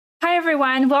Hi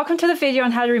everyone, welcome to the video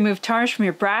on how to remove tarnish from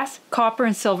your brass, copper,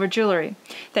 and silver jewelry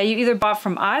that you either bought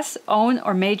from us, own,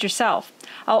 or made yourself.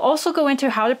 I'll also go into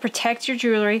how to protect your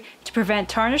jewelry to prevent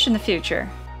tarnish in the future.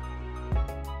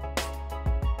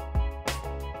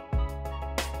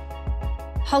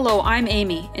 Hello, I'm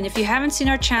Amy, and if you haven't seen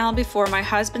our channel before, my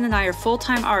husband and I are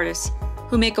full-time artists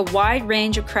who make a wide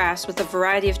range of crafts with a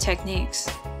variety of techniques.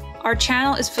 Our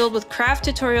channel is filled with craft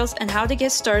tutorials and how to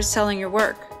get started selling your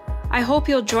work. I hope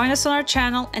you'll join us on our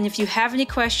channel, and if you have any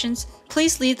questions,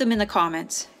 please leave them in the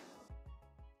comments.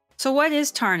 So what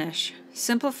is tarnish?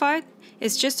 Simplified,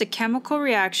 it's just a chemical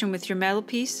reaction with your metal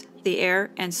piece, the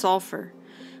air, and sulfur.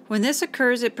 When this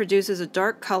occurs, it produces a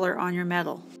dark color on your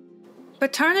metal.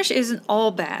 But tarnish isn't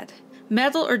all bad.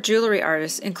 Metal or jewelry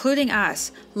artists, including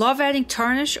us, love adding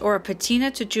tarnish or a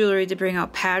patina to jewelry to bring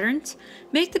out patterns,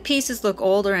 make the pieces look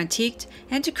old or antiqued,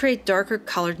 and to create darker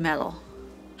colored metal.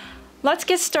 Let's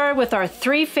get started with our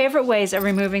 3 favorite ways of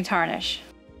removing tarnish.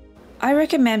 I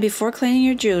recommend before cleaning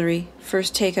your jewelry,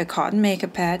 first take a cotton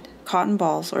makeup pad, cotton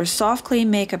balls, or a soft clean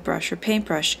makeup brush or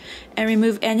paintbrush and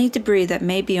remove any debris that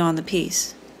may be on the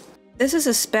piece. This is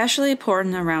especially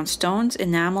important around stones,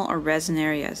 enamel, or resin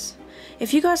areas.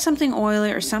 If you got something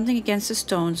oily or something against the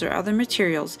stones or other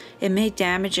materials, it may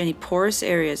damage any porous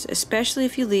areas, especially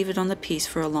if you leave it on the piece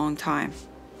for a long time.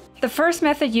 The first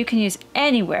method you can use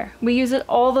anywhere. We use it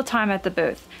all the time at the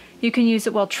booth. You can use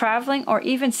it while traveling or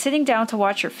even sitting down to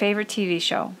watch your favorite TV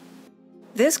show.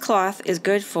 This cloth is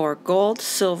good for gold,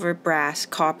 silver, brass,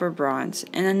 copper, bronze,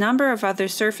 and a number of other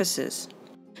surfaces.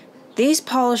 These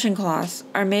polishing cloths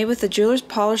are made with the jeweler's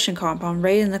polishing compound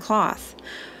right in the cloth.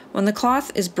 When the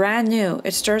cloth is brand new,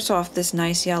 it starts off this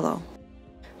nice yellow.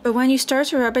 But when you start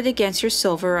to rub it against your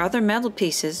silver or other metal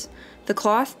pieces, the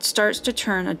cloth starts to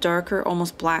turn a darker,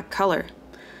 almost black color.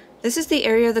 This is the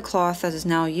area of the cloth that is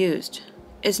now used.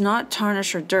 It's not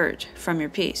tarnish or dirt from your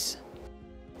piece.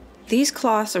 These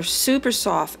cloths are super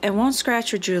soft and won't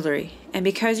scratch your jewelry, and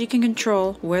because you can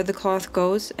control where the cloth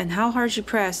goes and how hard you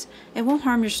press, it won't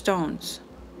harm your stones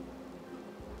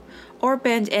or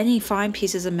bend any fine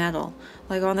pieces of metal,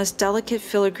 like on this delicate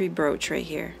filigree brooch right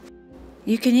here.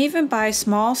 You can even buy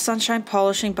small sunshine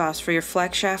polishing buffs for your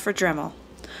flex shaft or Dremel,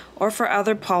 or for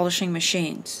other polishing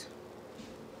machines.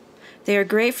 They are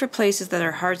great for places that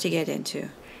are hard to get into.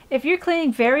 If you're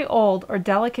cleaning very old or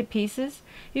delicate pieces,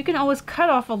 you can always cut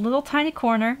off a little tiny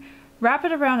corner, wrap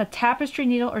it around a tapestry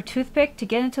needle or toothpick to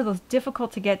get into those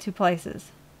difficult to get to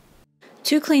places.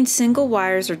 To clean single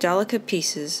wires or delicate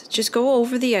pieces, just go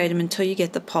over the item until you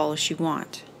get the polish you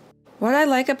want. What I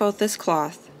like about this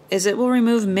cloth is it will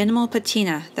remove minimal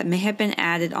patina that may have been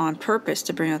added on purpose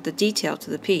to bring out the detail to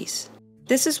the piece.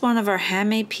 This is one of our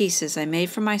handmade pieces I made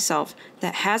for myself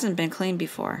that hasn't been cleaned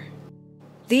before.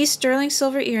 These sterling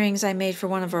silver earrings I made for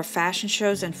one of our fashion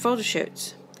shows and photo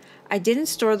shoots. I didn't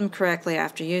store them correctly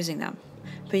after using them,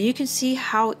 but you can see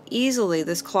how easily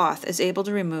this cloth is able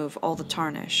to remove all the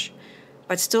tarnish,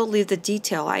 but still leave the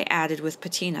detail I added with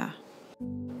patina.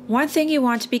 One thing you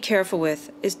want to be careful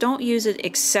with is don't use it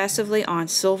excessively on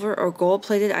silver or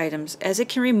gold-plated items, as it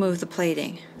can remove the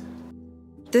plating.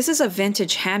 This is a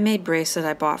vintage handmade bracelet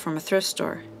I bought from a thrift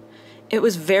store. It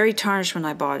was very tarnished when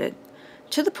I bought it,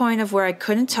 to the point of where I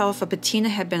couldn't tell if a patina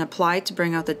had been applied to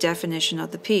bring out the definition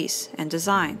of the piece and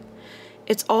design.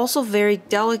 It's also very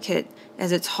delicate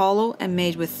as it's hollow and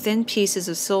made with thin pieces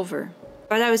of silver,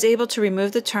 but I was able to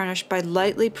remove the tarnish by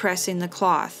lightly pressing the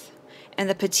cloth, and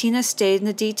the patina stayed in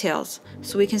the details,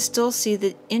 so we can still see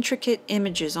the intricate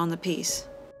images on the piece.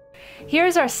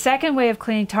 Here's our second way of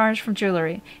cleaning tarnish from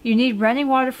jewelry. You need running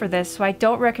water for this, so I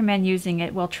don't recommend using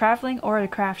it while traveling or at a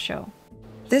craft show.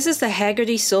 This is the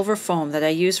Haggerty silver foam that I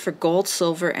use for gold,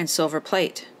 silver, and silver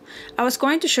plate. I was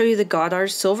going to show you the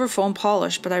Goddard's silver foam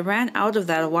polish, but I ran out of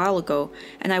that a while ago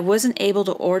and I wasn't able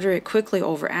to order it quickly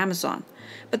over Amazon.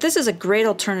 But this is a great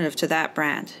alternative to that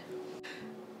brand.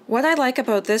 What I like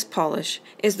about this polish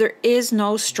is there is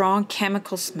no strong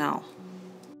chemical smell.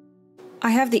 I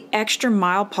have the extra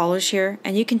mild polish here,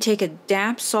 and you can take a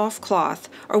damp soft cloth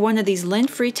or one of these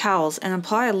lint-free towels and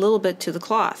apply a little bit to the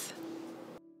cloth.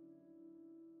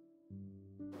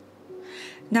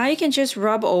 Now you can just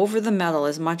rub over the metal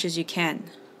as much as you can,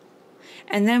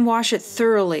 and then wash it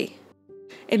thoroughly.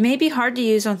 It may be hard to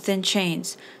use on thin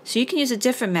chains, so you can use a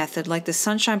different method like the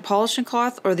sunshine polishing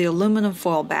cloth or the aluminum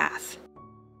foil bath.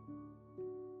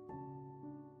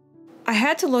 I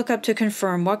had to look up to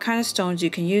confirm what kind of stones you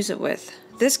can use it with.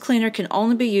 This cleaner can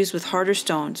only be used with harder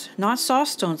stones, not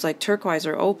soft stones like turquoise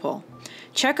or opal.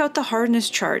 Check out the hardness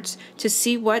charts to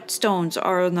see what stones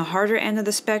are on the harder end of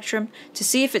the spectrum, to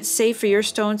see if it's safe for your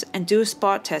stones, and do a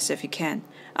spot test if you can.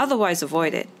 Otherwise,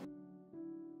 avoid it.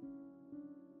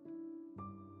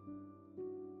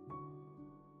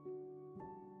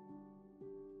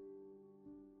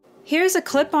 Here's a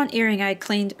clip-on earring I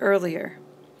cleaned earlier.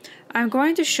 I'm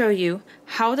going to show you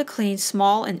how to clean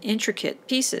small and intricate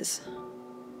pieces.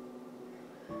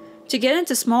 To get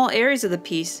into small areas of the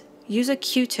piece, use a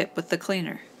Q-tip with the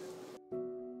cleaner.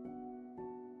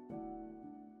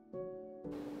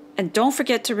 And don't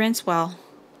forget to rinse well.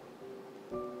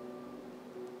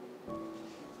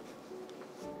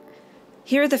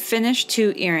 Here are the finished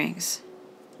 2 earrings.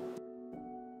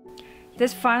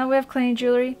 This final way of cleaning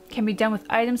jewelry can be done with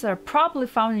items that are probably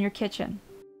found in your kitchen.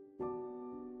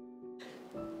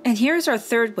 And here's our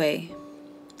third way.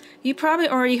 You probably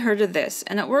already heard of this,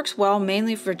 and it works well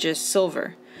mainly for just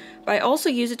silver, but I also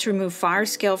use it to remove fire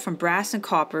scale from brass and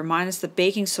copper minus the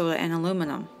baking soda and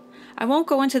aluminum. I won't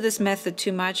go into this method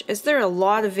too much as there are a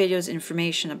lot of videos and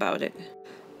information about it.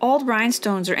 Old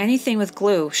rhinestones or anything with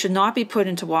glue should not be put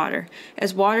into water,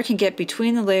 as water can get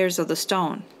between the layers of the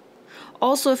stone.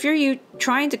 Also, if you're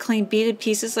trying to clean beaded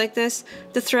pieces like this,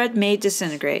 the thread may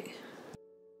disintegrate.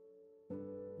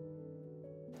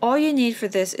 All you need for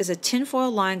this is a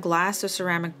tinfoil-lined glass or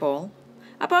ceramic bowl,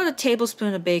 about a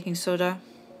tablespoon of baking soda,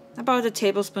 about a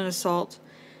tablespoon of salt,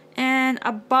 and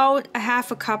about a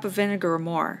half a cup of vinegar or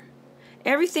more.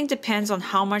 Everything depends on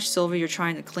how much silver you're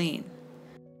trying to clean.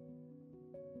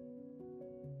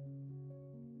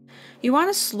 You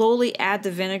want to slowly add the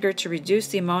vinegar to reduce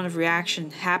the amount of reaction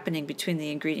happening between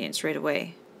the ingredients right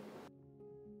away.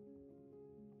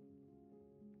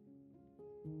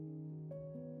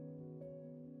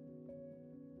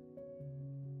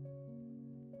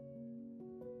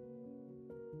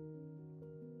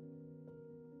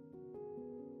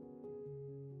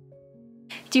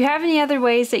 Do you have any other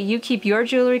ways that you keep your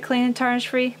jewelry clean and tarnish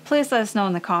free? Please let us know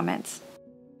in the comments.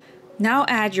 Now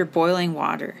add your boiling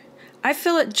water. I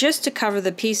fill it just to cover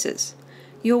the pieces.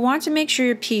 You'll want to make sure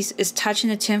your piece is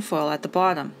touching the tinfoil at the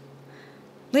bottom.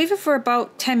 Leave it for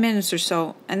about 10 minutes or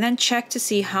so and then check to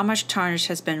see how much tarnish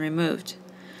has been removed.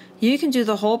 You can do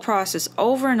the whole process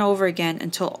over and over again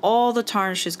until all the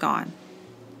tarnish is gone.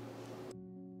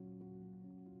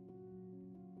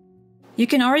 You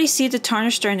can already see the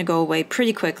tarnish starting to go away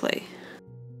pretty quickly.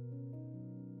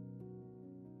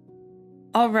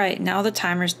 Alright, now the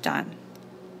timer's done.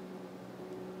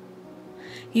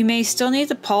 You may still need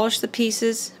to polish the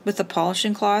pieces with a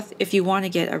polishing cloth if you want to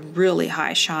get a really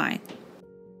high shine.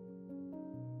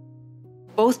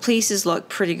 Both pieces look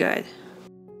pretty good.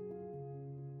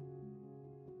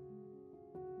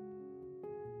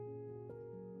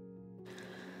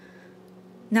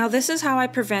 Now this is how I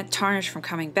prevent tarnish from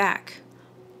coming back.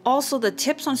 Also, the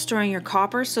tips on storing your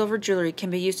copper, silver jewelry can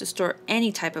be used to store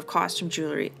any type of costume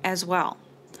jewelry as well.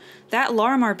 That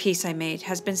Larimar piece I made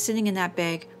has been sitting in that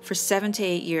bag for 7 to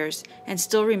 8 years and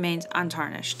still remains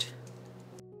untarnished.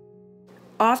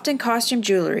 Often costume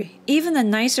jewelry, even the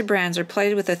nicer brands, are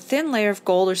plated with a thin layer of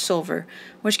gold or silver,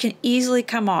 which can easily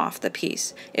come off the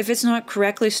piece if it's not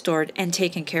correctly stored and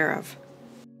taken care of.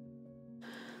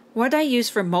 What I use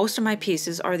for most of my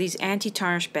pieces are these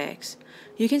anti-tarnish bags.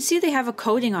 You can see they have a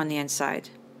coating on the inside.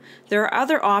 There are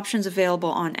other options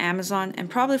available on Amazon and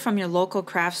probably from your local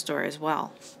craft store as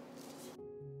well.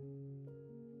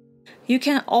 You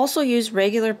can also use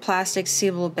regular plastic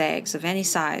sealable bags of any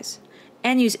size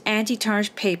and use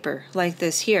anti-tarnish paper like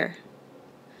this here.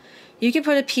 You can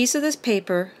put a piece of this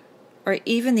paper or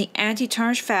even the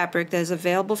anti-tarnish fabric that is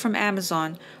available from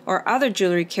Amazon or other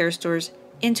jewelry care stores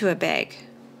into a bag.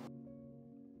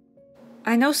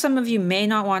 I know some of you may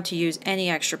not want to use any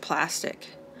extra plastic,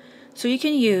 so you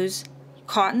can use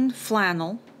cotton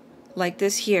flannel like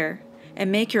this here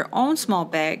and make your own small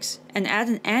bags and add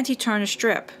an anti-tarnish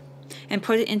strip and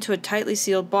put it into a tightly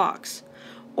sealed box.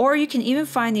 Or you can even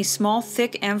find these small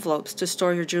thick envelopes to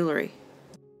store your jewelry.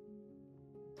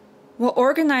 While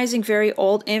organizing very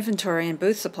old inventory and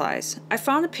booth supplies, I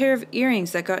found a pair of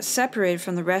earrings that got separated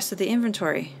from the rest of the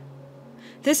inventory.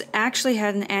 This actually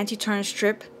had an anti-tarnish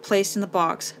strip placed in the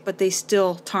box, but they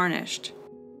still tarnished.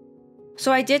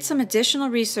 So I did some additional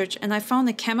research and I found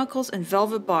the chemicals in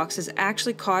velvet boxes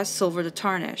actually cause silver to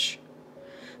tarnish.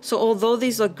 So although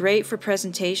these look great for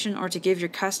presentation or to give your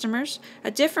customers, a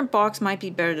different box might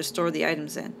be better to store the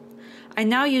items in. I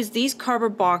now use these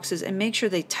cardboard boxes and make sure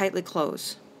they tightly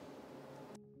close.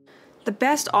 The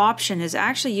best option is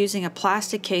actually using a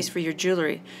plastic case for your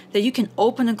jewelry that you can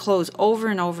open and close over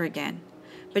and over again.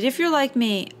 But if you're like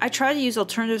me, I try to use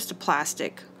alternatives to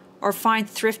plastic or find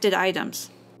thrifted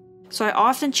items. So I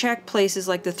often check places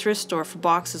like the thrift store for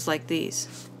boxes like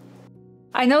these.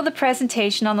 I know the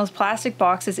presentation on those plastic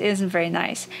boxes isn't very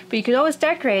nice, but you could always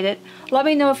decorate it. Let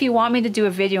me know if you want me to do a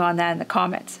video on that in the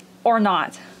comments, or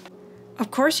not. Of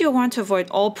course, you'll want to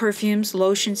avoid all perfumes,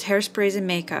 lotions, hairsprays, and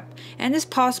makeup, and if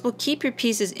possible, keep your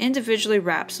pieces individually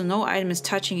wrapped so no item is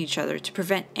touching each other to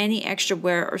prevent any extra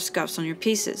wear or scuffs on your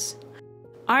pieces.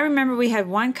 I remember we had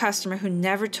one customer who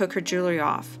never took her jewelry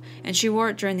off, and she wore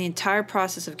it during the entire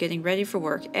process of getting ready for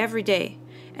work every day,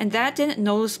 and that didn't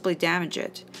noticeably damage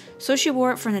it. So she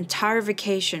wore it for an entire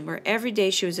vacation where every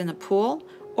day she was in a pool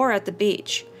or at the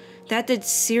beach. That did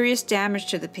serious damage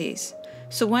to the piece.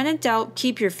 So when in doubt,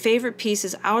 keep your favorite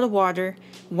pieces out of water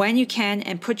when you can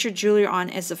and put your jewelry on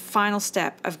as the final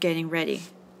step of getting ready.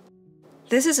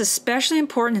 This is especially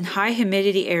important in high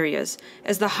humidity areas,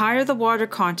 as the higher the water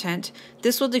content,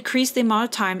 this will decrease the amount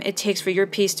of time it takes for your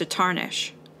piece to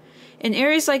tarnish. In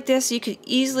areas like this, you could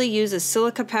easily use a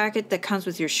silica packet that comes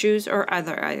with your shoes or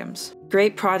other items.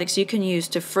 Great products you can use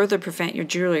to further prevent your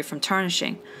jewelry from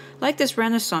tarnishing, like this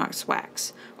Renaissance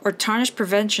wax or tarnish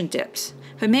prevention dips.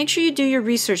 But make sure you do your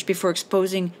research before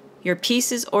exposing your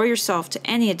pieces or yourself to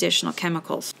any additional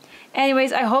chemicals.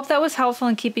 Anyways, I hope that was helpful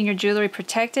in keeping your jewelry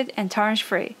protected and tarnish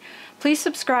free. Please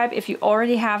subscribe if you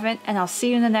already haven't, and I'll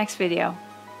see you in the next video.